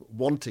along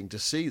wanting to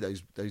see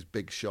those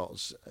big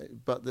shots.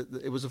 But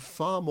it was a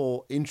far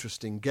more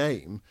interesting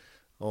game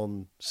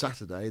on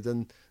Saturday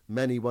than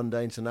many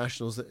one-day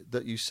internationals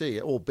that you see,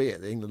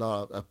 albeit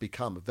England have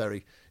become a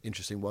very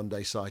interesting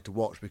one-day side to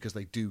watch because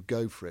they do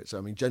go for it. So,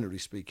 I mean, generally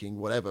speaking,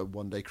 whatever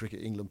one-day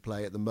cricket England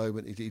play at the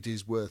moment, it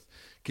is worth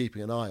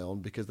keeping an eye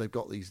on, because they've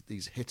got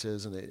these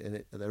hitters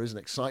and there is an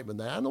excitement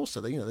there. And also,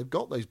 they've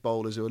got those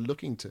bowlers who are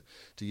looking to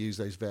use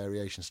those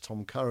variations.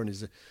 Tom Curran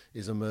is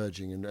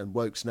emerging, and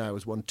Woakes now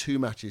has won 2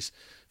 matches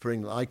for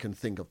England. I can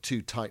think of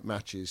 2 tight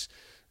matches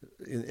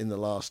in the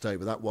last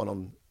over. That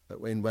one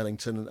in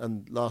Wellington,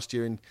 and last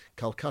year in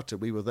Calcutta,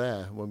 we were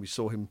there when we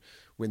saw him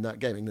win that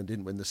game. England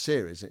didn't win the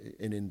series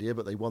in India,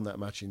 but they won that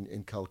match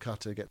in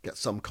Calcutta, get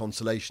some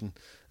consolation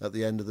at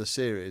the end of the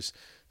series.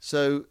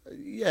 So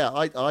yeah,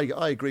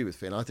 I agree with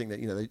Finn. I think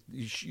that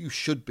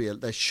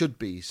there should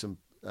be some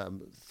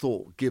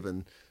thought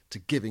given to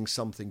giving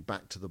something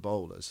back to the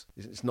bowlers.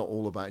 It's not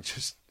all about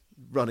just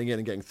running in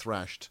and getting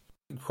thrashed.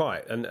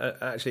 Quite, and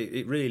actually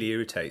it really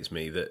irritates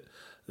me that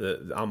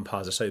the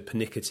umpires are so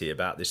pernickety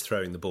about this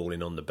throwing the ball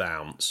in on the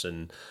bounce.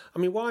 And I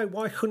mean, why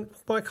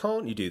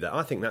can't you do that?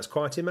 I think that's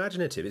quite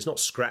imaginative. It's not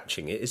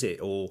scratching it, is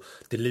it, or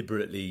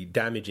deliberately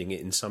damaging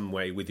it in some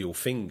way with your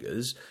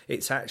fingers.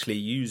 It's actually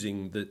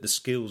using the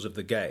skills of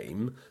the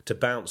game to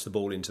bounce the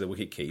ball into the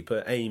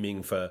wicketkeeper,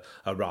 aiming for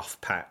a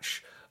rough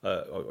patch,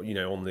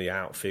 on the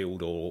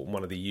outfield or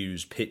one of the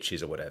used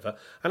pitches or whatever.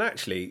 And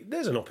actually,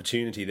 there's an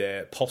opportunity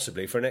there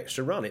possibly for an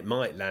extra run. It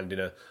might land in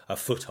a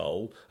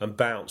foothole and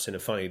bounce in a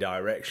funny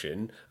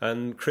direction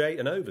and create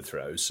an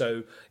overthrow.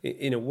 So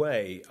in a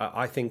way,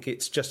 I think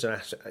it's just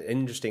an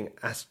interesting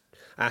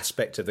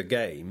aspect of the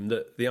game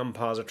that the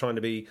umpires are trying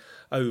to be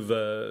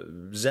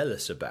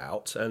overzealous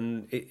about,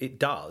 and it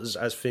does,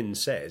 as Finn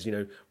says,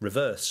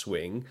 reverse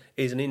swing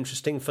is an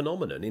interesting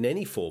phenomenon in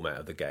any format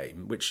of the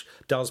game, which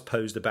does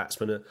pose the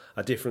batsman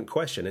a different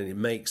question, and it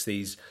makes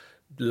these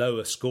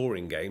lower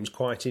scoring games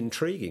quite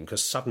intriguing,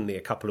 because suddenly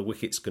a couple of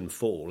wickets can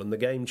fall and the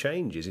game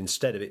changes,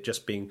 instead of it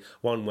just being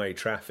one-way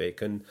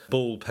traffic and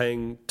ball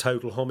paying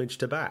total homage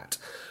to bat.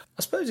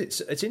 I suppose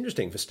it's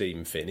interesting for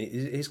Stephen Finn.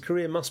 His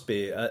career must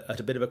be at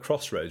a bit of a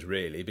crossroads,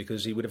 really,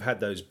 because he would have had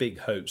those big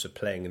hopes of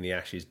playing in the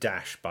Ashes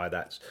dashed by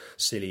that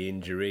silly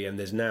injury, and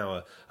there's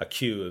now a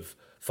queue of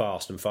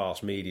fast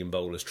medium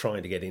bowlers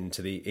trying to get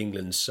into the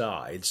England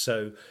side.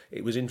 So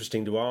it was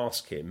interesting to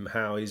ask him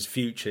how his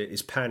future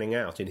is panning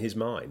out in his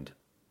mind.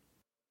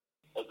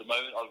 At the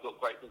moment, I've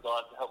got great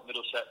desire to help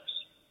Middlesex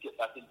get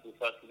back into the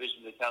First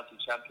Division of the County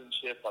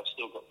Championship. I've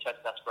still got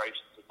Test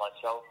aspirations of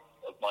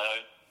my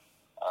own.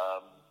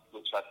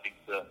 Which I think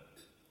that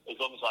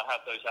as long as I have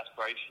those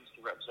aspirations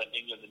to represent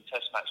England in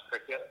Test match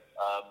cricket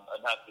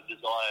and have the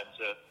desire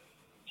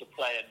to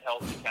play and help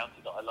the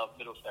county that I love,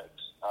 Middlesex,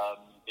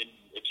 in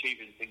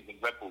achieving things in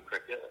red ball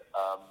cricket,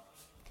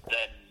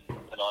 then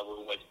I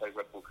will always play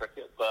red ball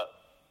cricket. But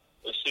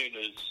as soon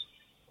as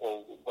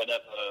or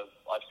whenever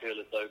I feel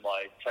as though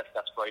my Test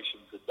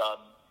aspirations are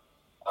done,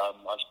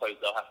 I suppose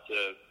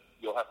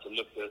you'll have to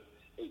look at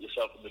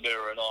yourself in the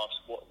mirror and ask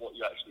what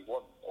you actually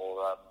want,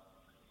 or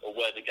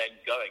where the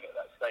game's going at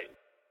that stage.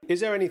 Is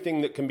there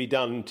anything that can be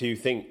done, do you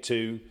think,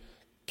 to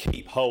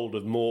keep hold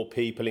of more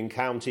people in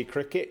county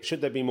cricket? Should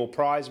there be more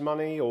prize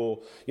money, or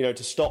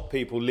to stop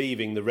people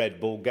leaving the red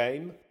ball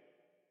game?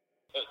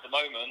 At the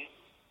moment,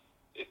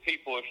 if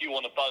you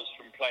want to buzz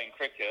from playing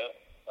cricket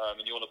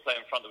and you want to play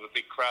in front of a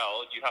big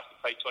crowd, you have to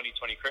play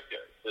 2020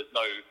 cricket. There's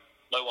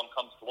no one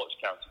comes to watch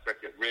county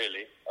cricket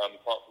really,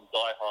 apart from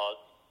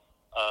diehards.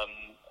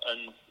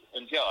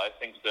 And yeah, I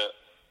think that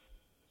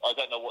I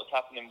don't know what's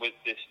happening with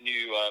this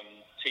new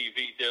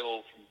TV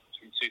deal from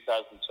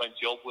 2020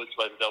 onwards,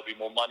 whether there'll be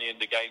more money in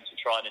the game to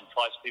try and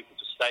entice people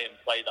to stay and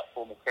play that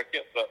form of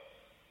cricket. But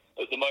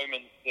at the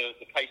moment,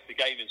 the pace the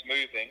game is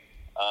moving.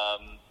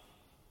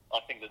 I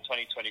think that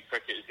 2020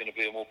 cricket is going to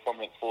be a more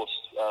prominent force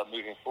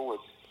moving forward.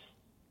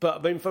 But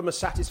I mean, from a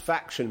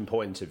satisfaction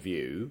point of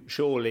view,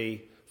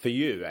 surely for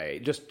you,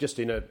 just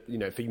in a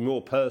for your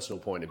more personal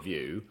point of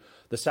view,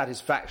 the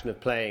satisfaction of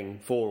playing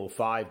 4 or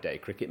 5 day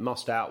cricket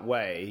must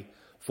outweigh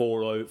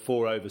 4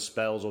 over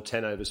spells or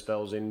 10 over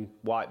spells in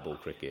white ball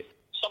cricket.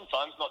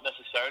 Sometimes, not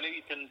necessarily.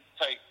 You can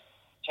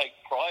take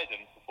pride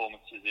in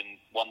performances in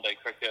 1 day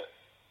cricket.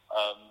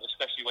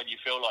 Especially when you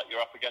feel like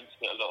you're up against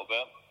it a little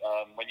bit.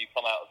 When you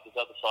come out of the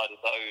other side of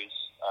those,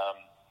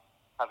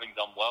 having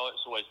done well,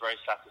 it's always very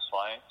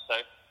satisfying. So,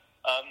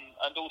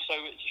 and also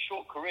it's a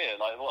short career.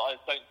 Like what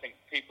I don't think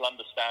people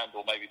understand,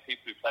 or maybe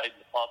people who played in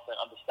the past don't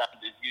understand,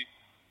 is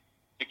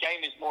the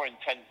game is more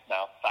intense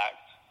now.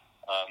 Fact,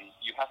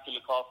 you have to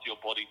look after your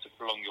body to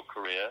prolong your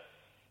career.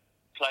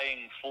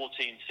 Playing 14,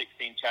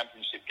 16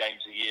 championship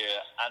games a year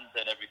and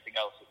then everything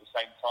else at the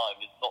same time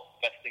is not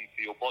the best thing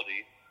for your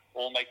body,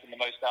 or making the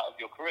most out of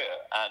your career,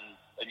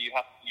 and you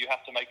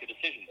have to make a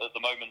decision. At the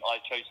moment, I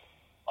choose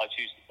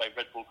to play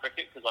red ball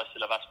cricket because I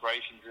still have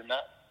aspirations in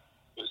that.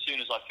 But as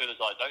soon as I feel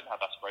as I don't have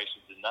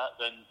aspirations in that,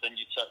 then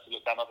you start to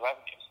look down other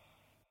avenues.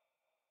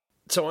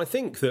 So I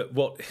think that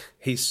what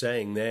he's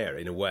saying there,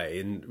 in a way,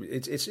 and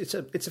it's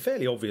a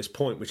fairly obvious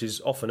point, which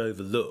is often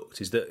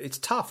overlooked, is that it's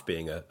tough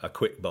being a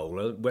quick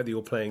bowler, whether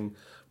you're playing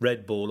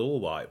red ball or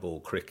white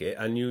ball cricket,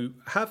 and you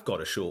have got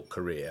a short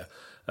career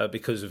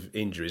because of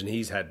injuries, and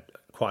he's had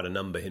quite a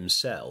number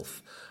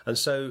himself, and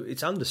so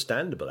it's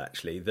understandable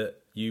actually that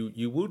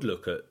you would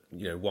look at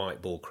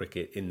white ball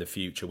cricket in the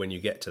future when you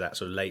get to that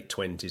sort of late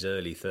 20s,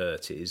 early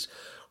 30s.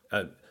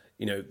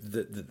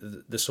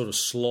 The sort of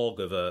slog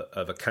of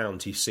a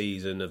county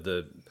season, of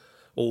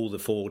all the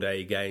 4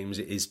 day games,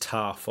 it is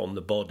tough on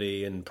the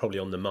body and probably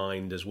on the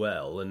mind as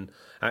well. And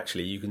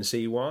actually, you can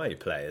see why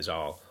players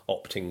are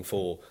opting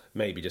for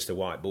maybe just a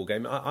white ball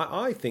game.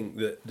 I think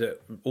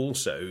that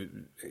also,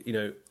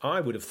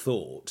 I would have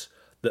thought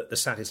that the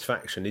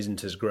satisfaction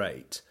isn't as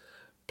great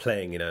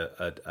playing in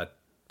a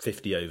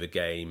 50 over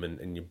game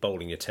and you're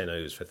bowling your 10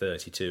 overs for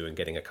 32 and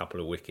getting a couple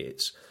of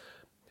wickets,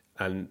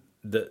 and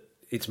that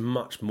it's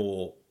much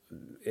more,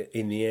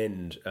 in the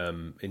end,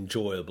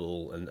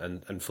 enjoyable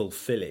and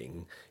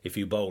fulfilling if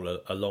you bowl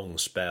a long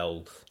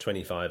spell,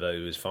 25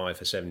 overs, 5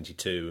 for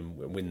 72,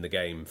 and win the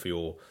game for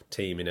your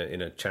team in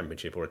a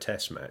championship or a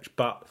test match.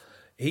 But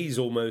he's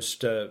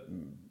almost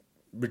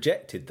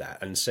rejected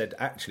that and said,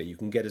 actually, you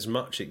can get as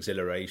much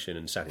exhilaration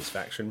and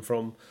satisfaction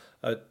from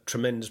a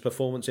tremendous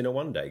performance in a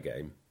 1 day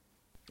game.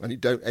 And you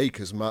don't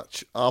ache as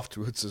much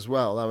afterwards as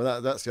well. I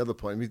mean, that's the other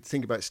point. I mean,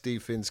 think about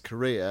Steve Finn's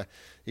career.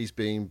 He's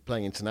been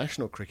playing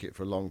international cricket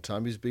for a long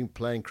time. He's been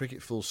playing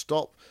cricket full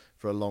stop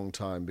for a long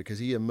time because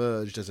he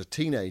emerged as a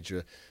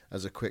teenager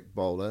as a quick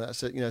bowler.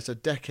 That's it's a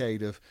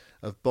decade of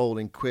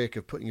bowling quick,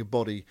 of putting your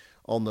body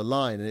on the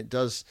line, and it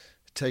does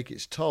take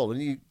its toll.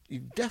 And you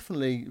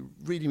definitely,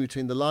 reading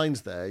between the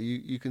lines there,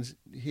 you can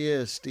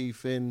hear Steve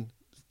Finn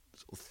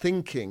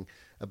thinking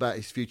about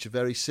his future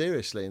very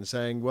seriously and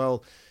saying,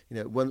 well,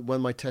 when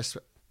my test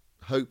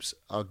hopes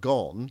are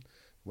gone,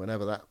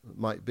 whenever that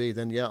might be,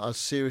 then I'll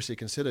seriously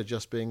consider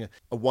just being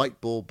a white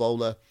ball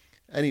bowler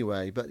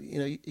anyway. But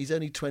he's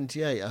only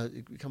 28.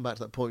 We come back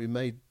to that point we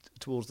made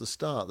towards the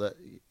start, that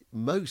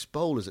most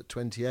bowlers at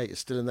 28 are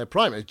still in their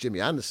prime. Jimmy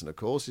Anderson, of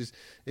course, is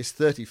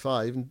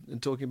 35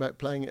 and talking about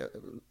playing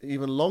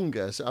even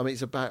longer. So I mean,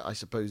 it's about, I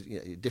suppose,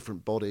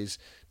 different bodies,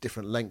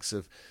 different lengths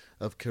of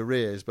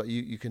careers, but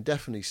you can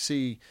definitely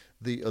see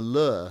the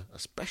allure,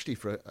 especially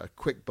for a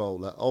quick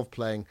bowler, of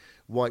playing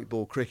white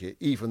ball cricket,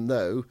 even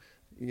though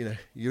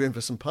you're in for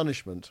some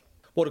punishment.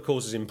 What, of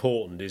course, is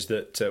important is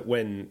that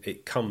when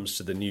it comes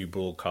to the new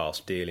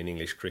broadcast deal in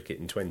English cricket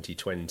in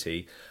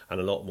 2020 and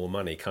a lot more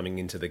money coming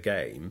into the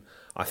game,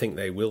 I think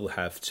they will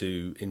have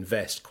to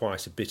invest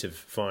quite a bit of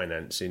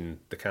finance in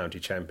the county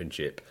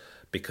championship,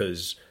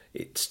 because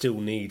it still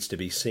needs to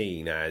be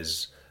seen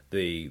as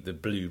the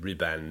blue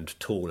ribband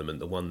tournament,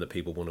 the one that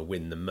people want to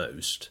win the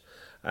most,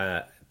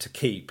 to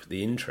keep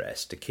the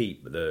interest, to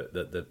keep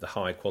the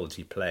high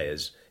quality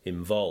players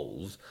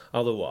involved.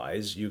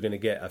 Otherwise, you're going to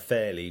get a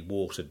fairly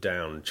watered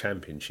down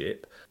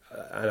championship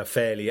and a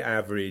fairly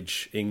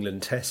average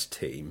England Test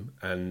team,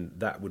 and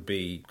that would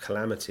be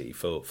calamity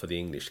for the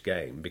English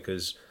game,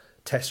 because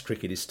Test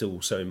cricket is still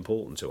so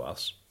important to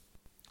us.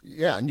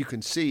 Yeah, and you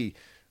can see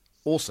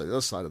also the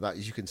other side of that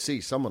is you can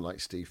see someone like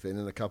Steve Finn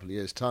in a couple of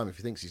years' time, if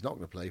he thinks he's not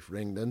going to play for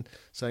England,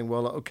 saying,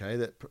 well, okay,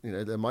 that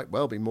there might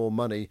well be more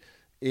money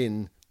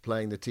in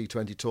playing the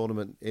T20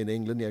 tournament in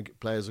England.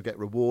 Players will get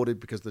rewarded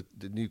because the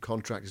new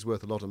contract is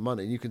worth a lot of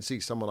money. And you can see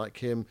someone like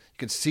him, you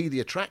can see the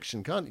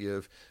attraction, can't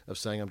you, of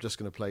saying, I'm just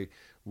going to play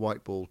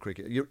white ball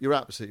cricket. You're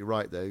absolutely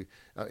right, though.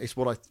 It's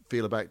what I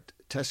feel about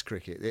Test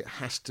cricket. It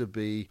has to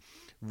be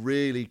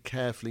really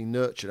carefully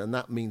nurtured, and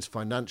that means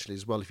financially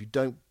as well. If you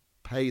don't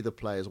pay the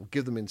players or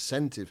give them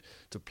incentive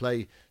to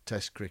play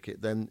Test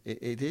cricket, then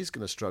it is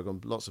going to struggle.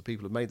 And lots of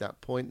people have made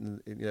that point,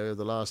 and over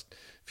the last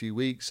few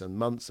weeks and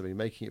months, I mean,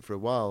 making it for a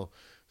while.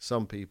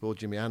 Some people,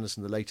 Jimmy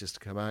Anderson, the latest to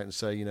come out and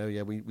say,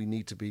 we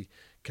need to be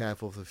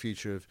careful for the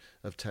future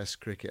of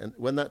Test cricket. And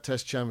when that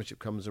Test Championship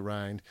comes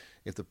around,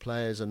 if the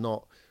players are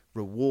not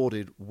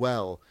rewarded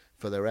well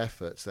for their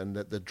efforts, then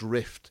the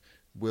drift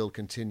will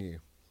continue.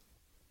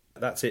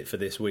 That's it for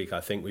this week.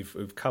 I think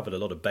we've covered a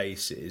lot of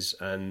bases,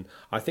 and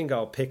I think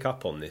I'll pick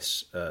up on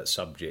this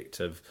subject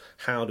of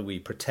how do we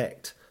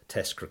protect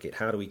Test cricket?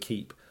 How do we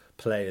keep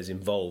players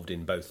involved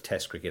in both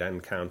Test cricket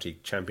and county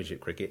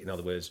championship cricket? In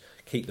other words,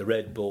 keep the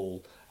red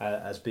ball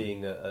as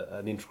being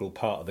an integral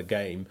part of the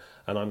game.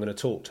 And I'm going to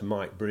talk to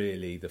Mike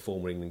Brearley, the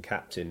former England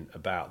captain,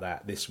 about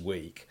that this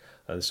week.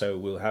 And so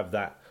we'll have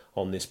that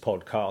on this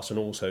podcast, and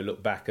also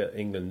look back at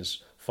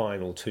England's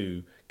final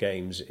 2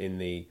 games in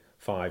the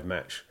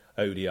 5-match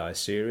ODI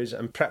series,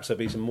 and perhaps there'll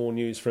be some more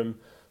news from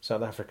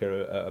South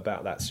Africa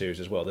about that series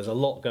as well. There's a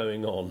lot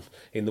going on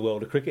in the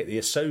world of cricket. The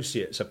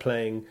associates are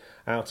playing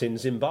out in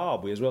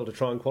Zimbabwe as well to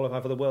try and qualify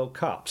for the World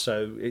Cup.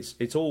 So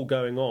it's all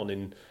going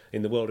on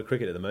in the world of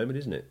cricket at the moment,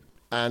 isn't it?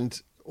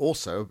 And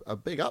also a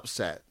big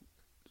upset.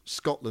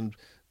 Scotland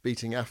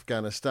beating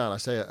Afghanistan. I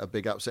say a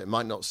big upset. It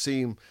might not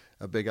seem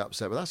a big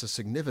upset, but that's a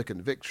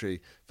significant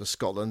victory for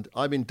Scotland.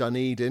 I'm in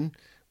Dunedin,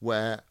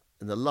 where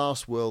in the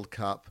last World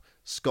Cup,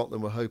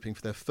 Scotland were hoping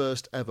for their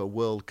first ever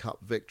World Cup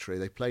victory.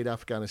 They played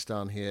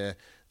Afghanistan here.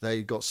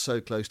 They got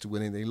so close to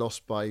winning. They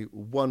lost by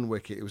 1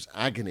 wicket. It was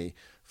agony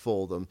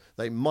for them.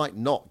 They might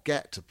not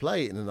get to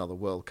play in another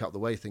World Cup the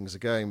way things are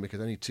going, because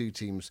only 2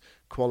 teams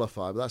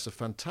qualify. But that's a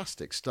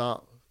fantastic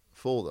start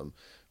for them,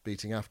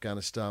 beating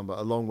Afghanistan, but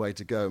a long way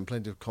to go and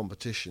plenty of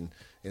competition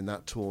in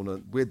that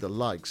tournament with the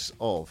likes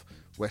of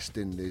West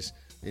Indies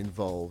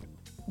involved.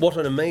 What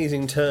an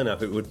amazing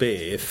turn-up it would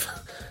be if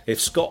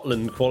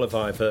Scotland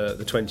qualify for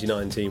the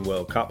 2019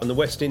 World Cup and the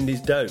West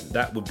Indies don't.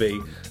 That would be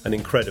an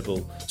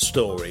incredible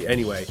story.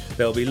 Anyway,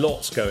 there'll be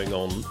lots going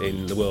on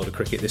in the world of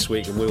cricket this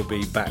week, and we'll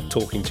be back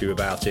talking to you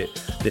about it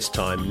this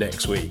time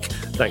next week.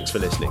 Thanks for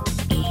listening.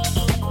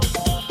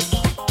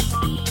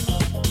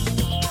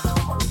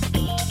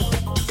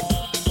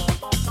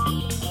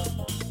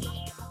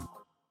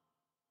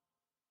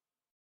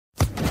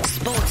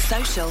 Sports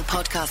Social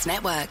Podcast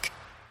Network.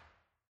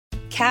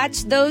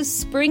 Catch those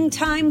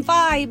springtime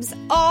vibes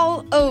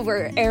all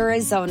over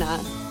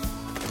Arizona.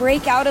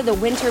 Break out of the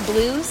winter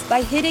blues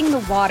by hitting the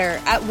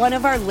water at one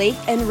of our lake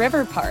and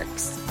river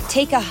parks.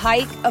 Take a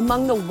hike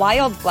among the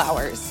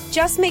wildflowers.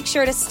 Just make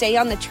sure to stay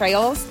on the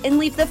trails and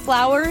leave the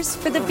flowers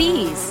for the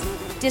bees.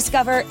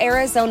 Discover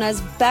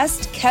Arizona's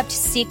best kept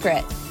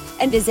secret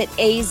and visit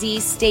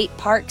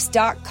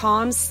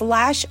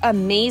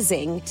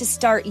azstateparks.com/amazing to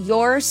start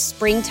your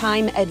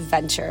springtime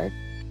adventure.